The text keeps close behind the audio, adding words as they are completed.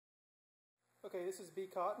Okay, this is B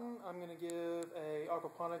Cotton. I'm going to give a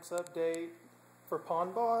aquaponics update for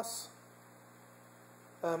Pond Boss.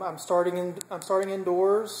 I'm starting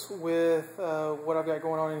indoors with what I've got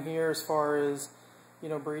going on in here as far as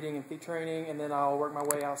breeding and feed training, and then I'll work my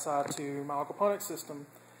way outside to my aquaponics system.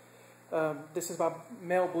 This is my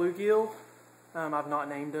male bluegill. I've not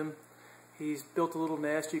named him. He's built a little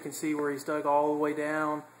nest. You can see where he's dug all the way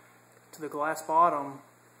down to the glass bottom.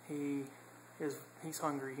 He's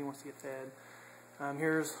hungry. He wants to get fed.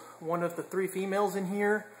 Here's one of the 3 females in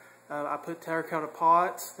here. I put terracotta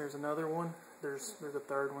pots. There's another one. There's a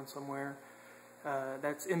third one somewhere.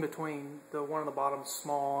 That's in between. The one on the bottom is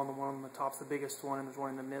small, and the one on the top is the biggest one, and there's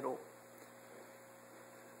one in the middle.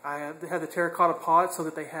 I have the terracotta pots so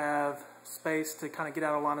that they have space to kind of get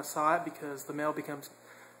out of line of sight, because the male becomes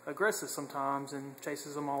aggressive sometimes and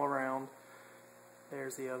chases them all around.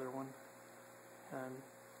 There's the other one.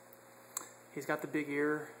 He's got the big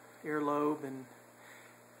earlobe, and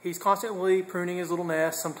he's constantly pruning his little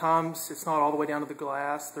nest. Sometimes it's not all the way down to the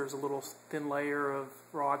glass. There's a little thin layer of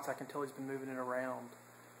rocks. I can tell he's been moving it around.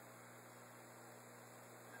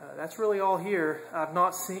 That's really all here.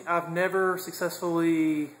 I've never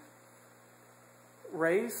successfully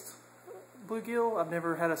raised bluegill. I've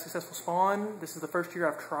never had a successful spawn. This is the first year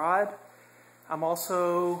I've tried. I'm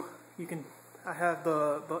also, you can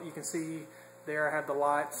see there I have the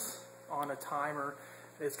lights on a timer.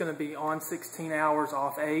 It's going to be on 16 hours,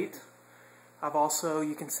 off 8. I've also,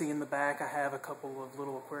 you can see in the back, I have a couple of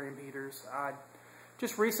little aquarium heaters. I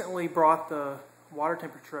just recently brought the water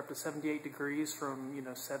temperature up to 78 degrees from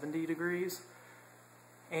 70 degrees.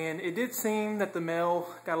 And it did seem that the male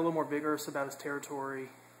got a little more vigorous about his territory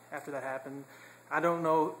after that happened. I don't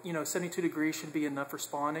know, 72 degrees should be enough for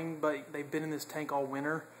spawning, but they've been in this tank all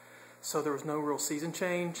winter, so there was no real season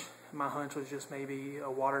change. My hunch was just maybe a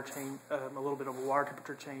water change, a little bit of a water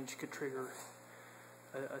temperature change could trigger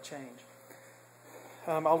a change.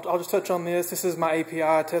 I'll just touch on this. This is my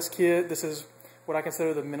API test kit. This is what I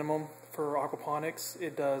consider the minimum for aquaponics.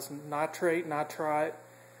 It does nitrate, nitrite,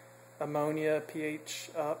 ammonia, pH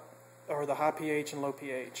up, or the high pH and low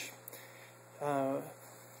pH. And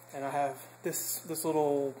I have this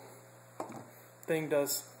little thing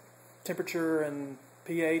does temperature and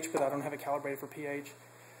pH, but I don't have it calibrated for pH.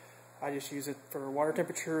 I just use it for water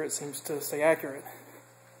temperature. It seems to stay accurate.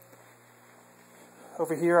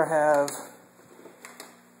 Over here I have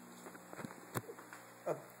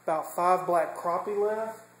about 5 black crappie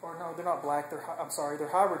left. Or no, they're not black. They're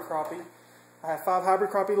hybrid crappie. I have 5 hybrid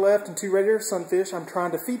crappie left and 2 regular sunfish. I'm trying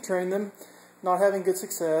to feed train them, not having good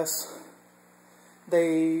success.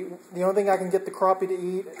 The only thing I can get the crappie to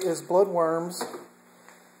eat is bloodworms.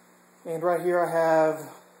 And right here I have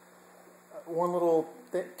one little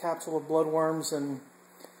thick capsule of bloodworms and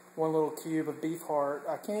one little cube of beef heart.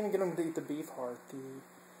 I can't even get them to eat the beef heart. The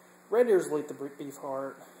red ears will eat the beef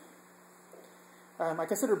heart. I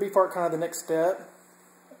consider beef heart kind of the next step.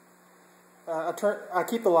 I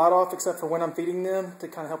keep the light off except for when I'm feeding them to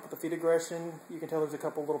kind of help with the feed aggression. You can tell there's a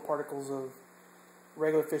couple little particles of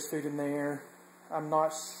regular fish food in there. I'm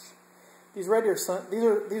not. These red ear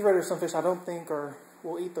sunfish I don't think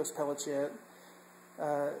will eat those pellets yet.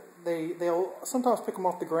 They'll sometimes pick them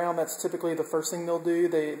off the ground. That's typically the first thing they'll do.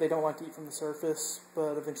 They don't like to eat from the surface,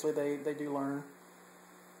 but eventually they do learn.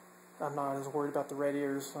 I'm not as worried about the red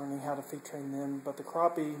ears learning how to feed train them, but the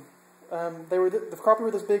crappie, the crappie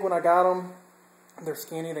were this big when I got them. They're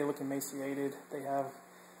skinny. They look emaciated. They have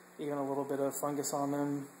even a little bit of fungus on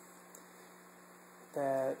them.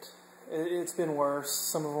 It's been worse.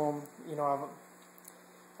 Some of them,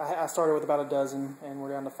 I started with about a dozen, and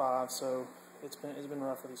we're down to 5. So it's been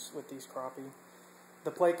rough with these crappie.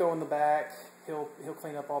 The Placo in the back, he'll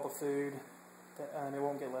clean up all the food, and it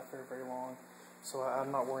won't get left there very long. So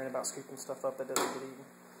I'm not worrying about scooping stuff up that doesn't get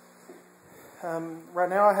eaten. Right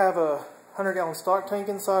now I have a 100-gallon stock tank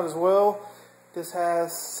inside as well. This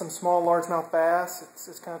has some small largemouth bass.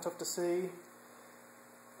 It's kind of tough to see,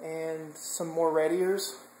 and some more red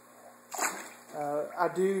ears. I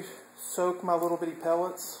do soak my little bitty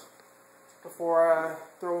pellets before I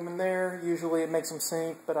throw them in there. Usually it makes them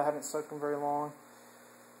sink, but I haven't soaked them very long.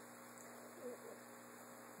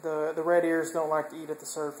 The red ears don't like to eat at the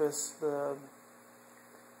surface. The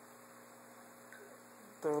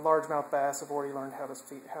largemouth bass have already learned how to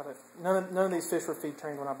feed. None of these fish were feed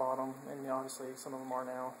trained when I bought them, and obviously some of them are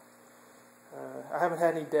now. I haven't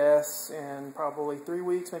had any deaths in probably 3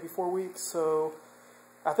 weeks, maybe 4 weeks. So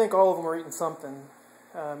I think all of them are eating something.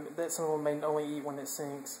 That some of them may only eat when it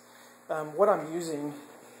sinks. What I'm using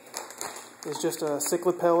is just a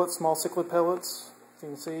cichlid pellet, small cichlid pellets, as you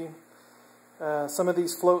can see. Some of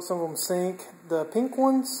these float, some of them sink. The pink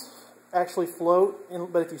ones, actually float,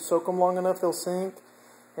 but if you soak them long enough, they'll sink.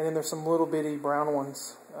 And then there's some little bitty brown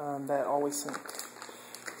ones that always sink.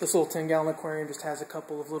 This little 10-gallon aquarium just has a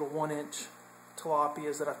couple of little 1-inch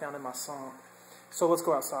tilapias that I found in my sump. So let's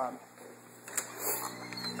go outside.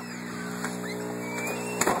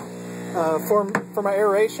 For my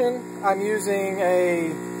aeration, I'm using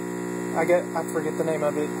I forget the name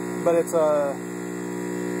of it, but it's a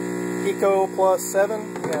Eco Plus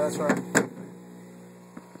 7. Yeah, that's right.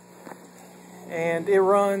 And it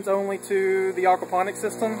runs only to the aquaponics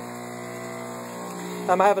system.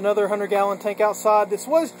 I have another 100-gallon tank outside. This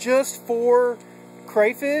was just for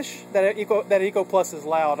crayfish. That Eco Plus is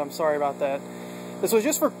loud. I'm sorry about that. This was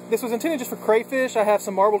intended just for crayfish. I have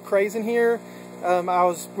some marbled crays in here. I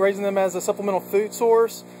was raising them as a supplemental food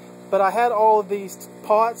source, but I had all of these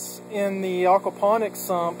pots in the aquaponics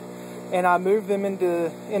sump, and I moved them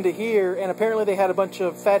into here, and apparently they had a bunch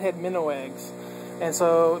of fathead minnow eggs. And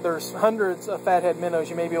so there's hundreds of fathead minnows.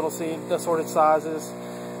 You may be able to see the assorted sizes.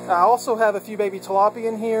 I also have a few baby tilapia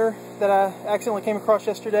in here that I accidentally came across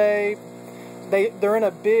yesterday. They're in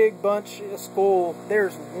a big bunch, a school.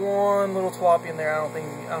 There's one little tilapia in there.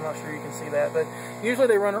 I'm not sure you can see that, but usually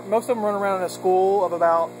most of them run around in a school of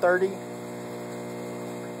about 30,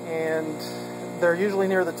 and they're usually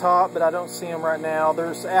near the top, but I don't see them right now.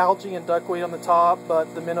 There's algae and duckweed on the top,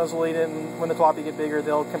 but the minnows will eat it, and when the tilapia get bigger,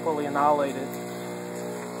 they'll completely annihilate it.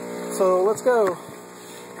 So let's go.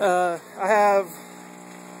 I have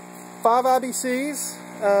 5 IBCs.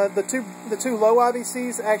 The two low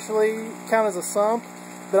IBCs actually count as a sump,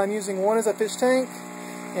 but I'm using one as a fish tank,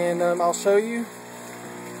 and I'll show you.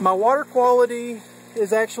 My water quality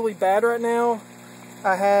is actually bad right now.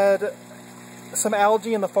 I had some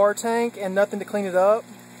algae in the far tank and nothing to clean it up.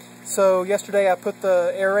 So yesterday I put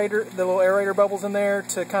the little aerator bubbles in there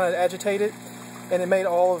to kind of agitate it, and it made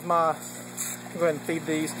all of my, I'll go ahead and feed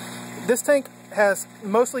these. This tank has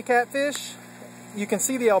mostly catfish. You can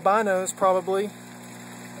see the albinos probably.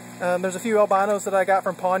 There's a few albinos that I got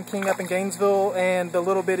from Pond King up in Gainesville, and the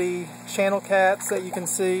little bitty channel cats that you can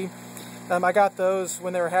see. I got those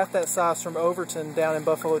when they were half that size from Overton down in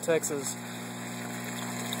Buffalo, Texas.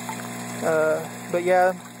 But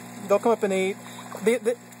yeah, they'll come up and eat.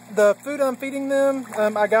 The food I'm feeding them,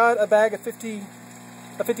 I got a bag of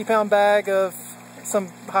 50-pound bag of some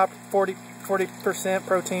high 40%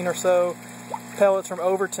 protein or so pellets from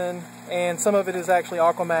Overton, and some of it is actually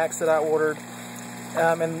Aquamax that I ordered.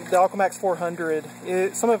 And the Aquamax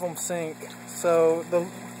 400, some of them sink, so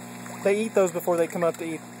they eat those before they come up to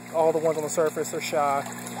eat all the ones on the surface. They're shy.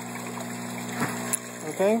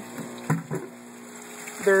 Okay?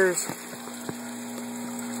 There's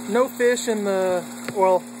no fish in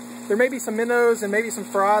well, there may be some minnows and maybe some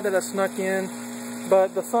fry that I snuck in,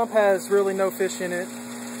 but the sump has really no fish in it.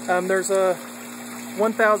 There's a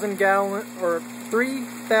 1,000 gallon or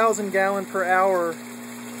 3,000 gallon per hour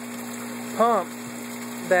pump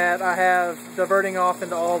that I have diverting off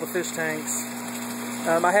into all the fish tanks.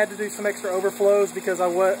 I had to do some extra overflows because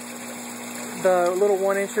the little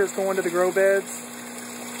 1-inchers going to the grow beds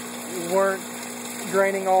weren't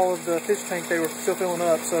draining all of the fish tank. They were still filling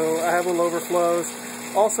up, so I have little overflows.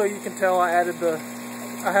 Also, you can tell I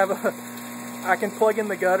can plug in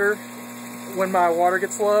the gutter when my water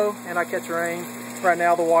gets low and I catch rain. Right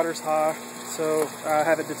now the water's high, so I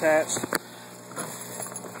have it detached.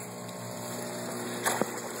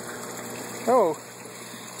 Oh,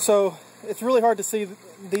 so it's really hard to see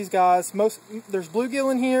these guys. There's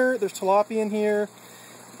bluegill in here, there's tilapia in here,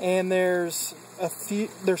 and there's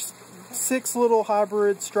 6 little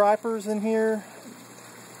hybrid stripers in here,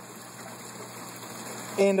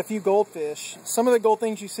 and a few goldfish. Some of the gold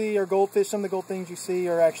things you see are goldfish, some of the gold things you see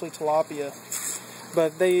are actually tilapia.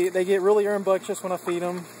 But they get really rambunctious when I feed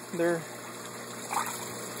them.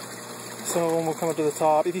 Some of them will come up to the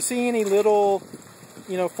top. If you see any little,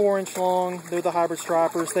 4-inch long, they're the hybrid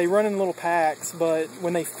stripers. They run in little packs, but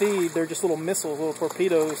when they feed, they're just little missiles, little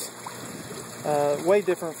torpedoes. Way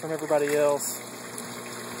different from everybody else.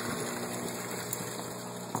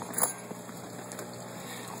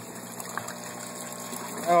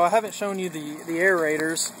 Oh, I haven't shown you the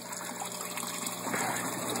aerators.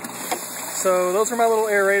 So those are my little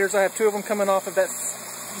aerators. I have 2 of them coming off of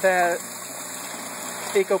that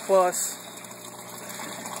Eco Plus.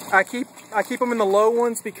 I keep them in the low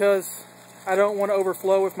ones because I don't want to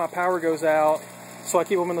overflow if my power goes out. So I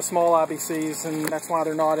keep them in the small IBCs, and that's why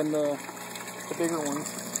they're not in the bigger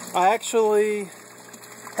ones. I actually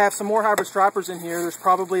have some more hybrid stripers in here. There's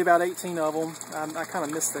probably about 18 of them. I kind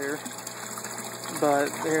of missed there. But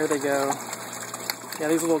there they go. Yeah,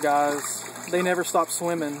 these little guys, they never stop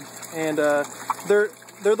swimming. And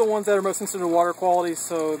they're the ones that are most sensitive to water quality,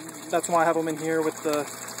 so that's why I have them in here with the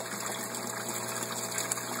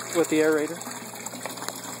aerator.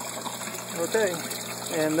 Okay,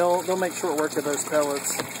 and they'll make short work of those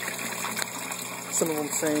pellets. Some of them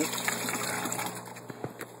sink.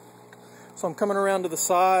 So I'm coming around to the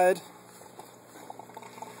side.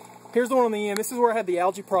 Here's the one on the end. This is where I had the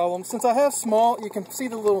algae problem. Since I have small, you can see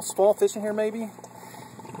the little small fish in here maybe.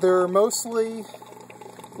 They're mostly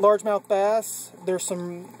largemouth bass. There's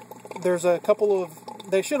a couple of,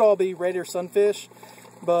 they should all be Aerators sunfish,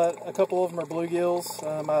 but a couple of them are bluegills.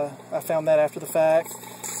 I found that after the fact.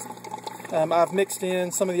 I've mixed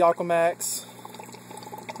in some of the Aquaponics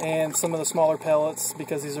and some of the smaller pellets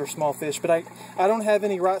because these are small fish. But I don't have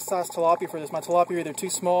any right size tilapia for this. My tilapia are either too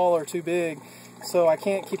small or too big, so I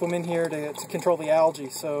can't keep them in here to control the algae.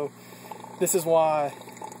 So this is why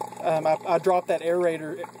I dropped that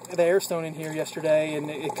aerator, the air stone in here yesterday, and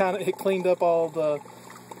it cleaned up all the,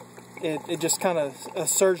 it just kind of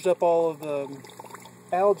surged up all of the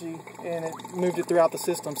algae, and it moved it throughout the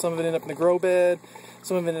system. Some of it ended up in the grow bed,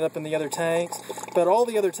 some of it ended up in the other tanks, but all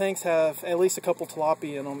the other tanks have at least a couple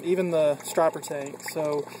tilapia in them, even the striper tank.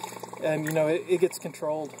 So, you know, it gets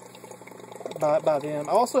controlled by them.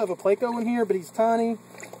 I also have a Placo in here, but he's tiny,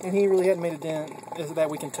 and he really hadn't made a dent, as that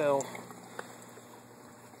we can tell.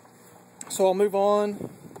 So I'll move on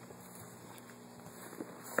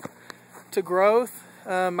to growth.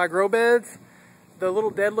 My grow beds, the little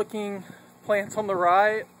dead-looking plants on the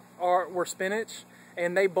right were spinach,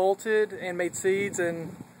 and they bolted and made seeds,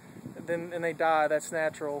 and they die. That's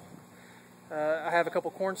natural. I have a couple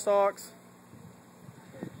corn stalks.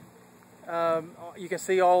 You can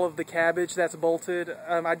see all of the cabbage that's bolted.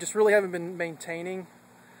 I just really haven't been maintaining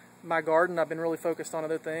my garden. I've been really focused on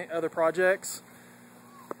other projects.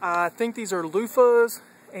 I think these are loofahs,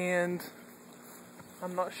 and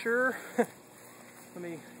I'm not sure. Let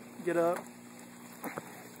me get up.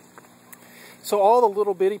 So all the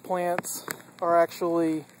little bitty plants are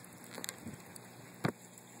actually,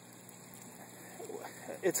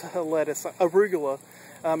 it's a lettuce, arugula.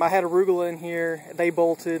 I had arugula in here. They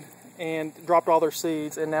bolted and dropped all their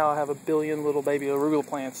seeds, and now I have a billion little baby arugula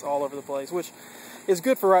plants all over the place, which is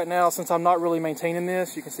good for right now since I'm not really maintaining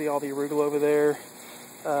this. You can see all the arugula over there.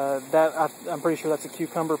 I'm pretty sure that's a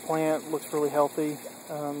cucumber plant. Looks really healthy.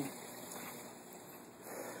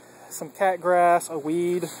 Some cat grass, a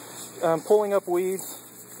weed. Pulling up weeds,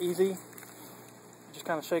 easy. Just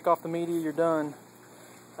kind of shake off the media, you're done.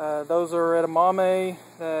 Those are edamame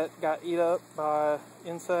that got eat up by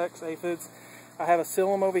insects, aphids. I have a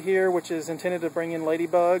psyllium over here, which is intended to bring in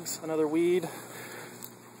ladybugs, another weed.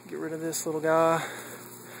 Get rid of this little guy.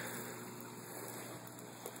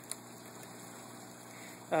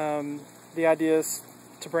 The idea is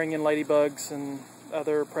to bring in ladybugs and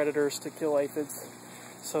other predators to kill aphids,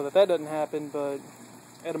 so that doesn't happen, but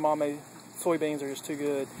edamame soybeans are just too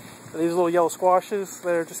good. These little yellow squashes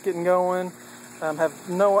that are just getting going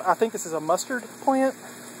I think this is a mustard plant.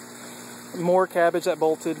 More cabbage that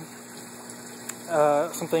bolted.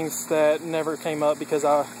 Some things that never came up because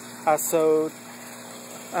I sowed.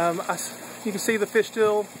 You can see the fish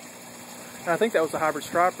still. I think that was a hybrid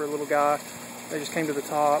striper, little guy. They just came to the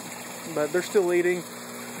top, but they're still eating.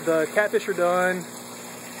 The catfish are done.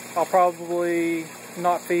 I'll probably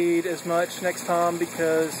not feed as much next time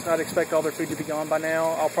because I'd expect all their food to be gone by now.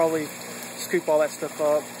 I'll probably scoop all that stuff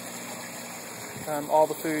up. All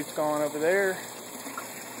the food's gone over there,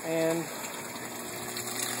 and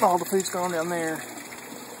all the food's gone down there.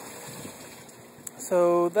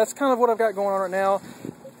 So that's kind of what I've got going on right now.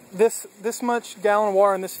 This much gallon of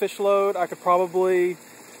water in this fish load, I could probably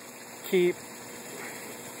keep,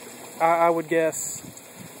 I would guess,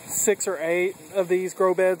 6 or 8 of these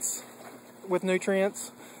grow beds with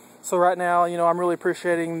nutrients. So right now, you know, I'm really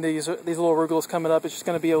appreciating these little arugulas coming up. It's just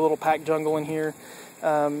going to be a little packed jungle in here,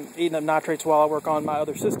 eating up nitrates while I work on my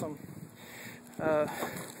other system. My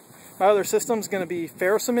other system is going to be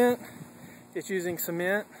ferrocement. It's using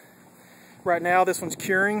cement. Right now, this one's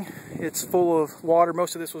curing. It's full of water.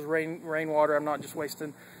 Most of this was rainwater. I'm not just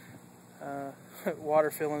wasting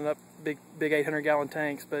water filling up big 800-gallon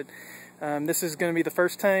tanks. But this is going to be the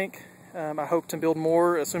first tank. I hope to build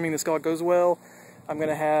more, assuming this all goes well. I'm going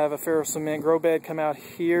to have a ferrocement grow bed come out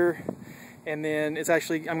here, and then it's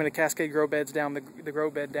actually, I'm going to cascade grow beds down the grow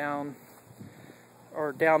bed down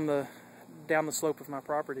the slope of my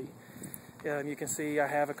property. You can see I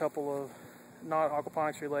have a couple of not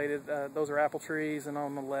aquaponics related. Those are apple trees, and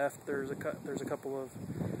on the left there's a couple of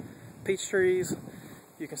peach trees.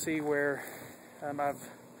 You can see where I've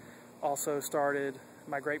also started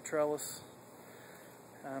my grape trellis.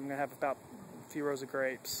 I'm going to have about a few rows of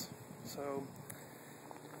grapes. So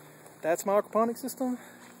that's my aquaponics system.